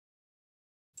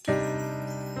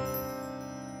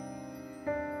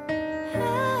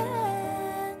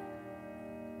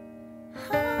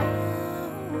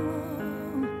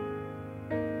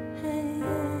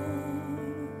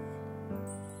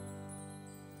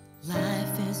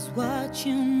what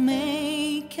you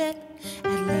make it.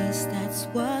 At least that's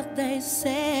what they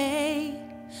say.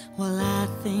 Well, I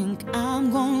think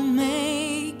I'm gonna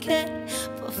make it,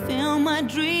 fulfill my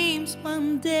dreams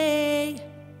one day.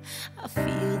 I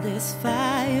feel this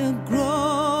fire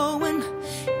growing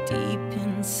deep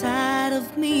inside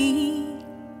of me.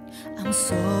 I'm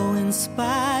so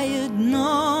inspired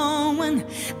knowing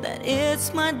that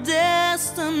it's my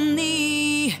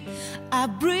destiny. I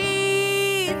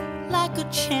breathe like a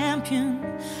champion.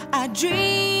 I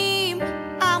dream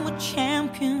I'm a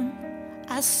champion.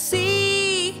 I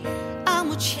see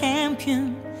I'm a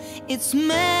champion. It's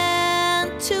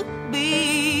meant to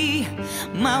be.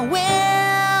 My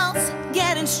will's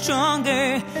getting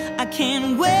stronger. I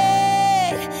can't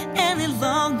wait any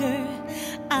longer.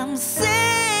 I'm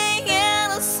singing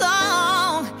a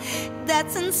song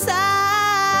that's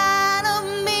inside of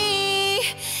me,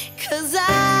 'cause I'm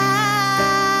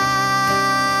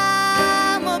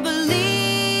a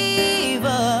believer.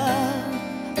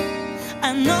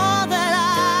 I know that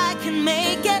I can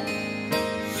make it,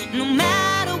 no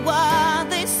matter what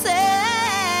they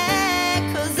say,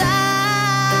 'cause I'm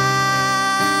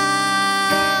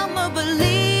a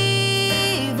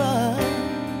believer.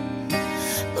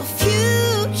 The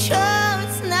future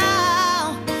is now,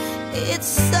 it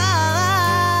starts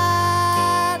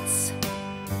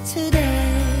today.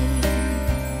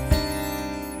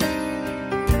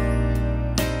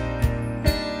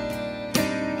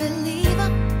 Believer.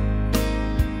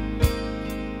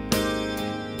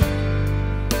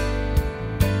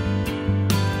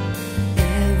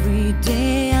 Every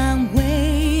day I'm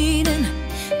waiting,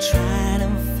 trying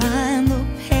to find the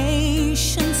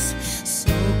patience.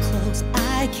 So close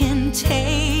I can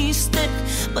taste it,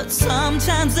 but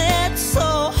sometimes it's so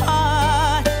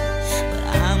hard. But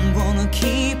I'm gonna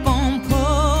keep on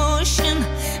pushing,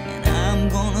 and I'm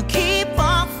gonna keep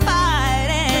on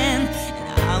fighting, and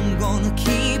I'm gonna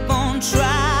keep on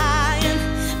trying,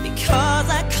 because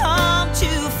I come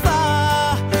too far.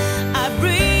 I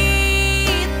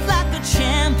breathe like a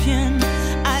champion.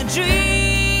 I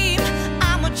dream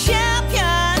I'm a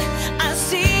champion. I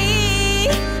see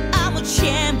I'm a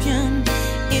champion.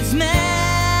 It's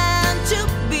meant to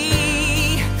be.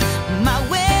 My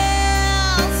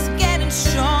will's getting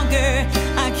stronger.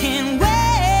 I can't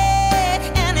wait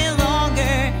any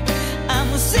longer. I'm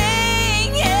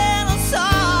singing a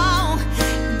song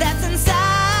that's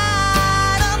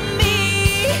inside of me,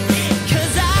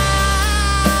 'cause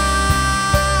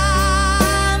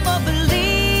I'm a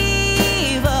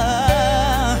believer.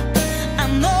 I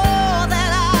know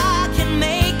that I can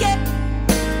make it,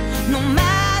 no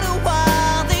matter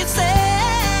what they say,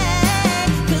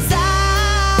 'cause I'm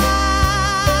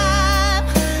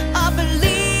a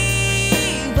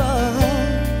believer.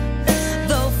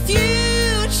 The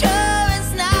future is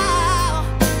now,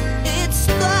 it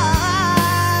starts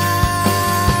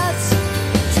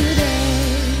today.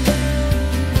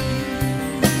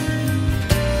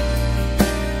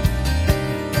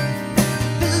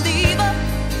 Believer.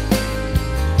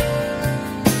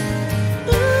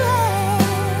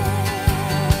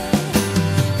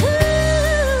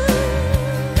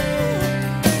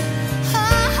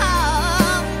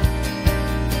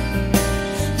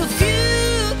 The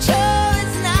future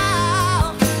is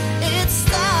now, it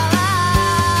starts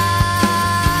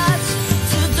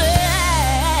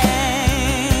today.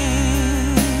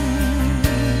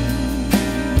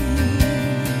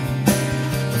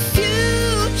 The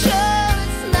future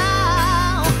is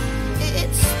now,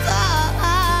 it starts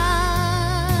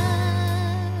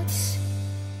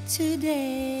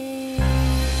today.